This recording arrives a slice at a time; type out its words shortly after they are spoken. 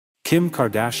Kim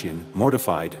Kardashian,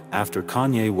 mortified, after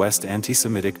Kanye West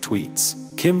antisemitic tweets.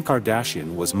 Kim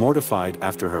Kardashian was mortified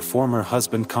after her former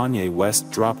husband Kanye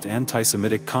West dropped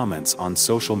antisemitic comments on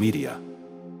social media.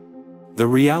 The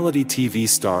reality TV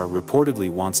star reportedly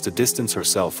wants to distance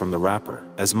herself from the rapper,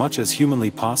 as much as humanly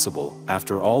possible,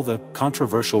 after all the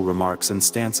controversial remarks and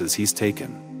stances he's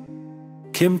taken.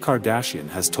 Kim Kardashian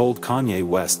has told Kanye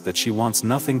West that she wants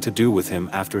nothing to do with him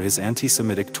after his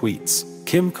anti-Semitic tweets.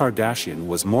 Kim Kardashian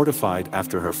was mortified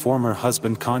after her former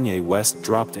husband Kanye West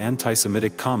dropped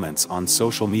anti-Semitic comments on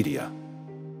social media.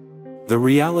 The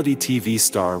reality TV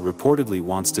star reportedly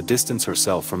wants to distance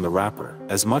herself from the rapper,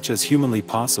 as much as humanly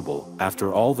possible,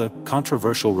 after all the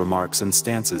controversial remarks and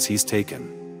stances he's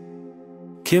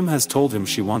taken. Kim has told him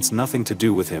she wants nothing to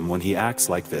do with him when he acts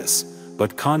like this,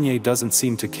 but Kanye doesn't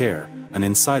seem to care, an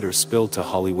insider spilled to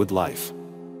Hollywood Life.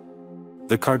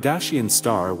 The Kardashian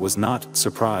star was not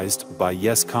surprised by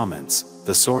Yes' comments,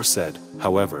 the source said.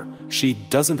 However, she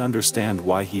doesn't understand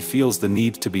why he feels the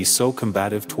need to be so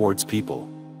combative towards people.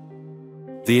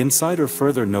 The insider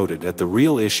further noted that the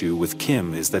real issue with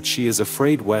Kim is that she is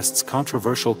afraid West's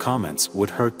controversial comments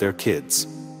would hurt their kids.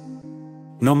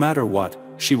 No matter what,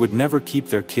 she would never keep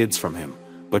their kids from him,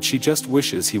 but she just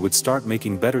wishes he would start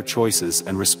making better choices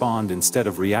and respond instead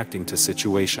of reacting to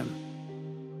situation.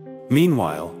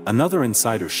 Meanwhile, another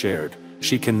insider shared,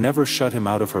 she can never shut him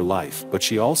out of her life, but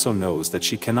she also knows that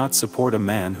she cannot support a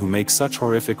man who makes such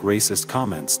horrific racist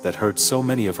comments that hurt so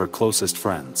many of her closest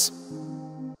friends.